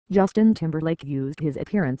Justin Timberlake used his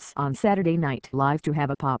appearance on Saturday Night Live to have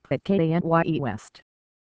a pop at Kanye West.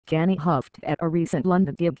 Kanye huffed at a recent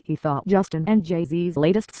London gig he thought Justin and Jay-Z's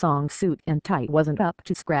latest song Suit and Tie wasn't up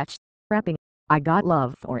to scratch, rapping, "I got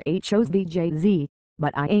love for H.O.'s Jay-Z,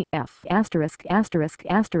 but I ain't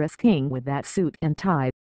king with that suit and tie."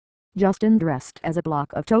 Justin dressed as a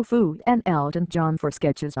block of tofu and Elton John for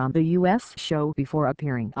sketches on the US show before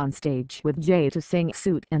appearing on stage with Jay to sing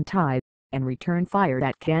Suit and Tie, and return fire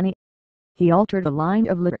at Kanye. He altered a line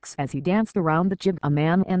of lyrics as he danced around the Jib a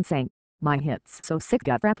man and sang, "My hit's so sick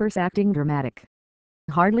got rappers acting dramatic."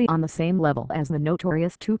 Hardly on the same level as the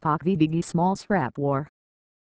notorious Tupac v Biggie Smalls rap war,